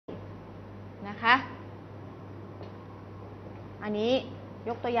นะคะอันนี้ย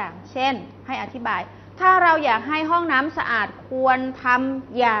กตัวอย่างเช่นให้อธิบายถ้าเราอยากให้ห้องน้ำสะอาดควรท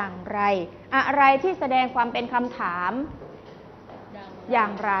ำอย่างไรอะไรที่แสดงความเป็นคำถามอย่า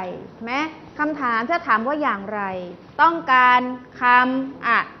งไรไหมคำถามถ้าถามว่าอย่างไรต้องการคำอ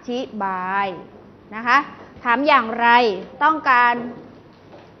ธิบายนะคะถามอย่างไรต้องการ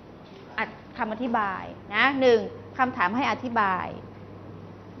คำอธิบายนะ1คำถามให้อธิบาย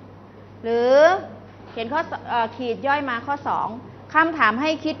หรือเขียนข้อขีดย่อยมาข้อ2คำถามให้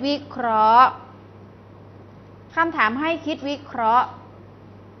คิดวิเคราะห์คำถามให้คิดวิเคราะห์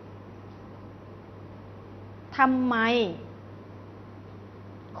ทำไม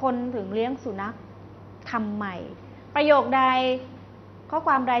คนถึงเลี้ยงสุนัขทำไมประโยคใดข้อค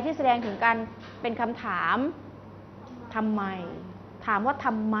วามใดที่แสดงถึงการเป็นคำถามทำไมถามว่าท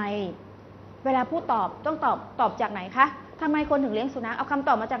ำไมเวลาผู้ตอบต้องตอบจากไหนคะทำไมคนถึงเลี้ยงสุนัขเอาคำต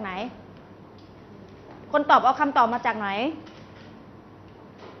อบมาจากไหนคนตอบเอาคำตอบมาจากไหน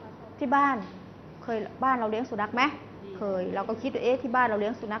ที่บ้านเคยบ้านเราเลี้ยงสุนัขไหมเคยเราก็คิดว่าที่บ้านเราเลี้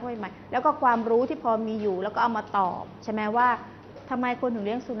ยงสุนัขไว้ไหมแล้วก็ความรู้ที่พอมีอยู่แล้วก็เอามาตอบใช่ไหมว่าทำไมคนถึงเ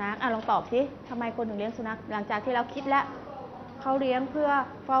ลี้ยงสุนัขลองตอบสิทำไมคนถึงเลี้ยงสุนัขหลังจากที่เราคิดแล้วเขาเลี้ยงเพื่อ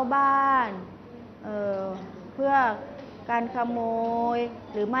เฝ้าบ้านเพื่อการขโมย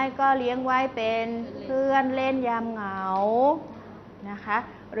หรือไม่ก็เลี้ยงไว้เป็นเพื่อนเล่นยามเหงานะคะ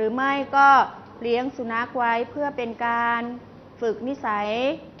หรือไม่ก็เลี้ยงสุนัขไว้เพื่อเป็นการฝึกนิสัย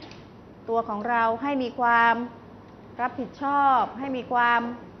ตัวของเราให้มีความรับผิดชอบให้มีความ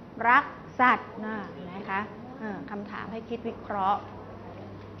รักสัตว์นะคะคำถามให้คิดวิเคราะห์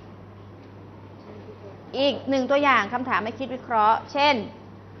อีก1ตัวอย่างคำถามให้คิดวิเคราะห์เช่น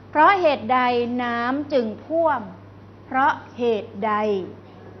เพราะเหตุใดน้ำจึงท่วมเพราะเหตุใ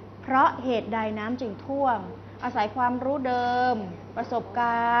ดน้ำจึงท่วมอาศัยความรู้เดิมประสบก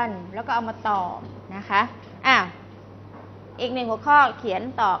ารณ์แล้วก็เอามาตอบนะคะอีก1หัวข้อเขียน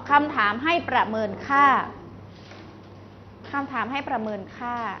ต่อคำถามให้ประเมินค่าคำถามให้ประเมิน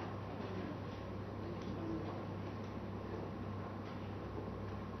ค่า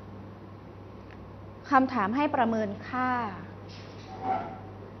คำถามให้ประเมินค่า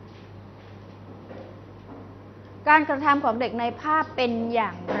การกระทำของเด็กในภาพเป็นอย่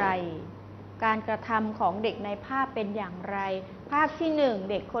างไรการกระทำของเด็กในภาพเป็นอย่างไรภาพที่1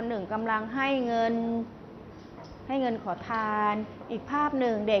เด็กคนหนึ่งกำลังให้เงินขอทานอีกภาพห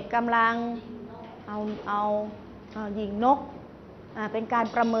นึ่งเด็กกำลังเอายิงนกเป็นการ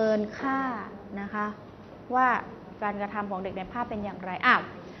ประเมินค่านะคะว่าการกระทำของเด็กในภาพเป็นอย่างไร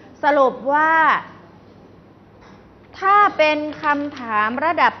สรุปว่าถ้าเป็นคำถามร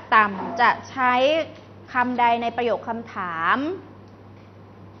ะดับต่ำจะใช้คำใดในประโยคคำถาม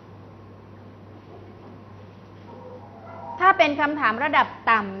ถ้าเป็นคำถามระดับ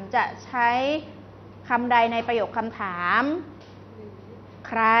ต่ำจะใช้คำใดในประโยคคำถาม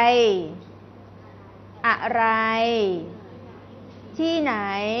ใครอะไรที่ไหน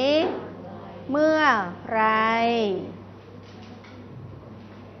เมื่อไร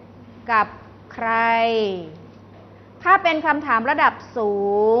กับใครถ้าเป็นคำถามระดับสู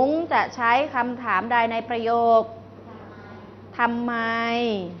งจะใช้คำถามใดในประโยคทำไม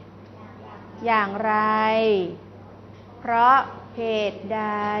อย่างไรเพราะเหตุใด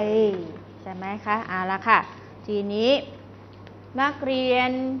ใช่ไหมคะละค่ะทีนี้นักเรีย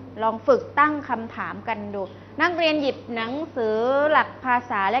นลองฝึกตั้งคำถามกันดูนักเรียนหยิบหนังสือหลักภา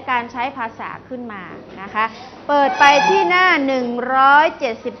ษาและการใช้ภาษาขึ้นมานะคะเปิดไปที่หน้า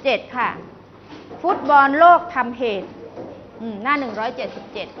177ค่ะฟุตบอลโลกทำเหตุหน้า177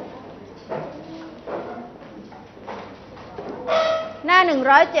หน้า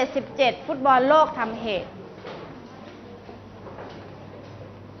177ฟุตบอลโลกทำเหตุ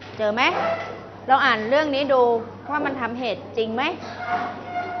เจอไหมเราอ่านเรื่องนี้ดูว่ามันทำเหตุจริงไหม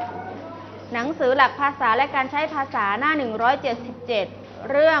หนังสือหลักภาษาและการใช้ภาษาหน้า177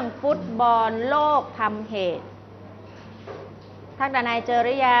เรื่องฟุตบอลโลกทำเหตุทักดานายเจอห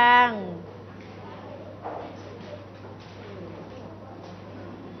รือยัง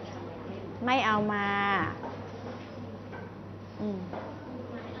ไม่เอามา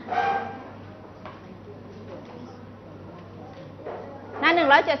หน้า177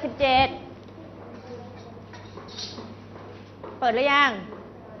เปิดหรือยัง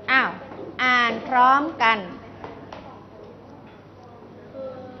อ่านพร้อมกัน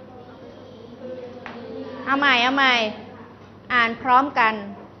เอาใหม่อ่านพร้อมกัน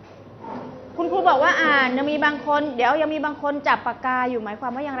คุณครูบอกว่าอ่านยังมีบางคนเดี๋ยวยังมีบางคนจับปากกาอยู่หมายควา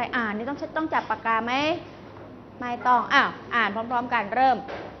มว่าอย่างไรอ่านนี่ต้องจับปากกาไหมไม่ต้องอ่านพร้อมๆกันเริ่ม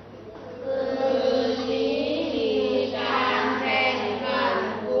คืนนี้มีการแข่งขัน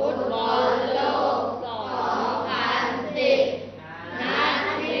ฟุตบอลโล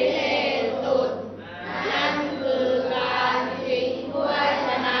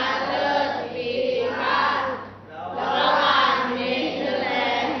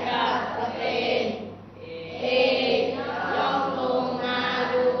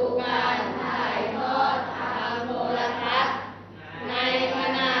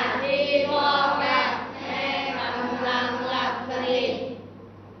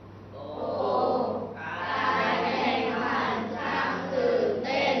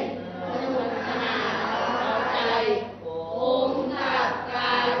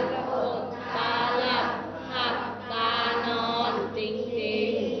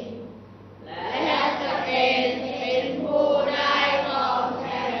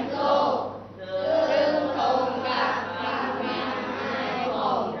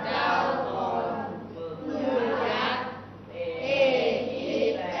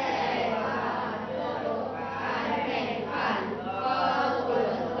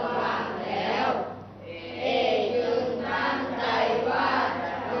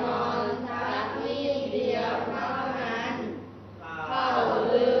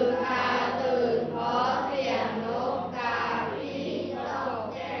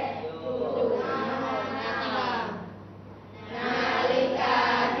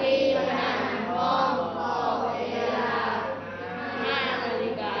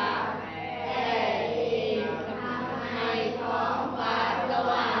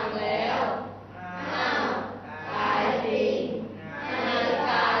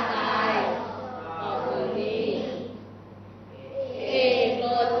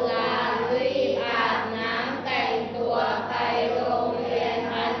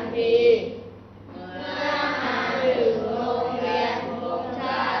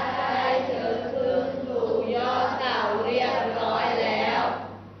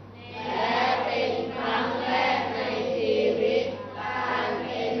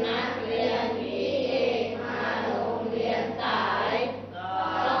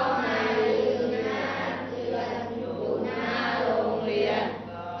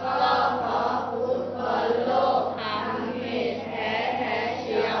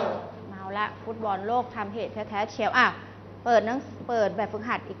บอลโลกทำเหตุแท้ๆเชียวเปิดแบบฝึก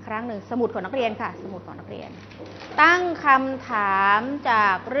หัดอีกครั้งหนึ่งสมุดของนักเรียนค่ะสมุดของนักเรียนตั้งคำถามจา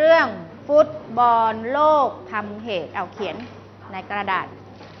กเรื่องฟุตบอลโลกทำเหตุเขียนในกระดาษ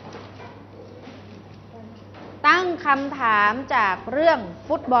ตั้งคำถามจากเรื่อง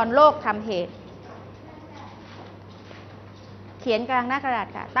ฟุตบอลโลกทำเหตุเขียนกลางหน้ากระดาษ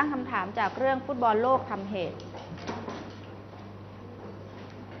ค่ะตั้งคำถามจากเรื่องฟุตบอลโลกทำเหตุ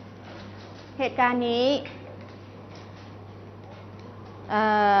เหตุการณ์นี้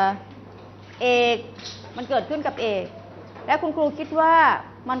เอกมันเกิดขึ้นกับเอกและคุณครูคิดว่า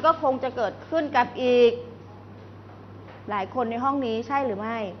มันก็คงจะเกิดขึ้นกับอีกหลายคนในห้องนี้ใช่หรือไ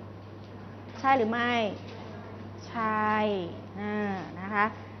ม่ใช่หรือไม่ใช่นะคะ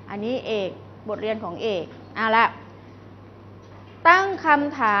อันนี้เอกบทเรียนของเอกละตั้งค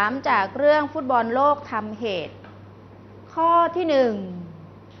ำถามจากเรื่องฟุตบอลโลกทำเหตุข้อที่1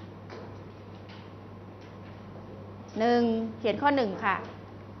เขียนข้อ1ค่ะ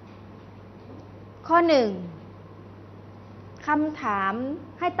ข้อ1คำถาม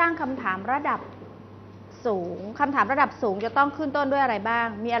ให้ตั้งคำถามระดับสูงคำถามระดับสูงจะต้องขึ้นต้นด้วยอะไรบ้าง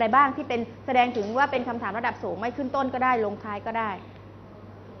มีอะไรบ้างที่เป็นแสดงถึงว่าเป็นคำถามระดับสูงไม่ขึ้นต้นก็ได้ลงท้ายก็ได้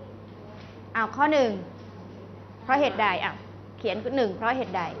ข้อ1เพราะเหตุใดเขียน1เพราะเห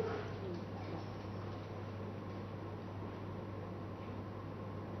ตุใด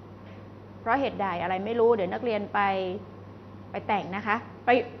เพราะเหตุใดอะไรไม่รู้เดี๋ยวนักเรียนไปแต่งนะคะ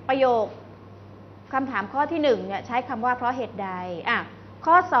ประโยคคำถามข้อที่1เนี่ยใช้คำว่าเพราะเหตุใด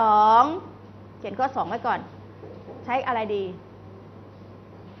ข้อ2เขียนข้อ2ไว้ก่อนใช้อะไรดี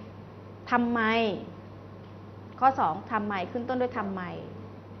ทำไมข้อ2ทำไมขึ้นต้นด้วยทำไม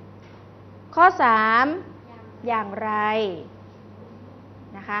ข้อ3อย่างไร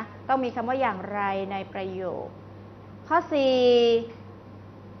นะคะต้องมีคำว่าอย่างไรในประโยคข้อ4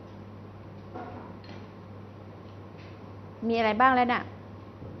มีอะไรบ้างแล้วน่ะ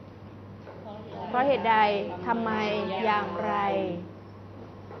เพราะเหตุใดทำไมอย่างไร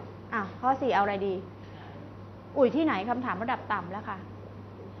ข้อ4เอาอะไรดีที่ไหนคำถามระดับต่ำแล้วค่ะ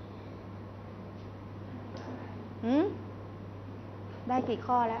ได้กี่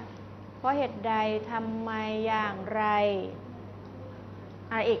ข้อแล้วเพราะเหตุใดทำไมอย่างไร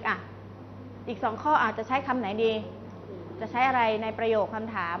อะไรอีก2ข้ออาจจะใช้คำไหนดีจะใช้อะไรในประโยคค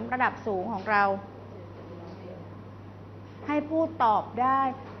ำถามระดับสูงของเราให้ผู้ตอบได้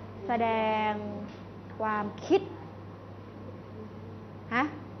แสดงความคิด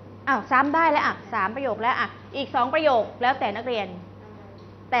ซ้ำได้แล้ว3ประโยคแล้วอีก2ประโยคแล้วแต่นักเรียน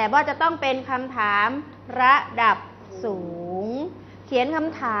แต่ว่าจะต้องเป็นคำถามระดับสูงเขียนค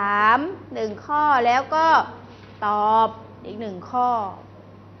ำถาม1ข้อแล้วก็ตอบอีก1ข้อ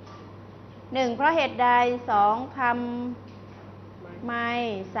1เพราะเหตุใด2ทำไม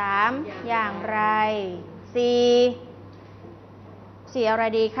3อย่างไร4อะไร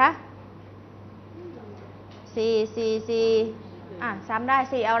ดีคะ4ซ้ำได้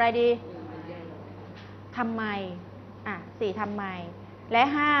4เอาอะไรดีทำไม4ทำไมและ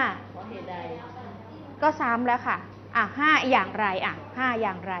5เพราะเหตุใดก็ซ้ำแล้วค่ะ5อย่างไร5อ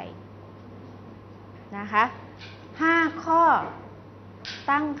ย่างไรนะคะ5ข้อ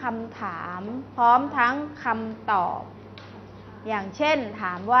ตั้งคำถามพร้อมทั้งคำตอบอย่างเช่นถ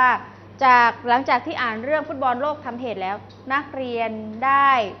ามว่าหลังจากที่อ่านเรื่องฟุตบอลโลกทำเหตุแล้วนักเรียนไ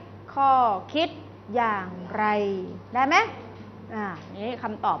ด้ข้อคิดอย่างไรได้ไหมนี่ค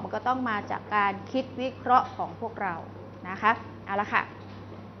ำตอบมันก็ต้องมาจากการคิดวิเคราะห์ของพวกเรานะคะเอาละค่ะ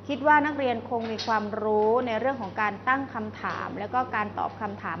คิดว่านักเรียนคงมีความรู้ในเรื่องของการตั้งคำถามแล้วก็การตอบค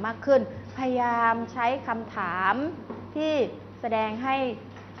ำถามมากขึ้นพยายามใช้คำถามที่แสดงให้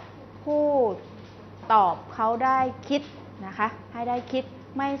ผู้ตอบเขาได้คิดนะคะให้ได้คิด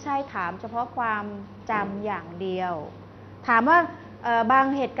ไม่ใช่ถามเฉพาะความจำอย่างเดียวถามว่าบาง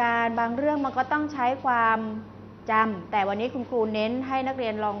เหตุการณ์บางเรื่องมันก็ต้องใช้ความจำแต่วันนี้คุณครูเน้นให้นักเรี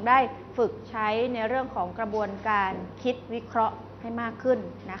ยนลองได้ฝึกใช้ในเรื่องของกระบวนการคิดวิเคราะห์ให้มากขึ้น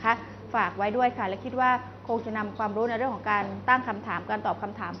นะคะฝากไว้ด้วยค่ะและคิดว่าคงจะนำความรู้ในเรื่องของการตั้งคำถามการตอบค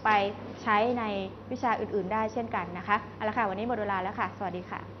ำถามไปใช้ในวิชาอื่นๆได้เช่นกันนะคะเอาละค่ะวันนี้หมดเวลาแล้วค่ะสวัสดี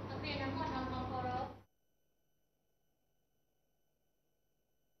ค่ะ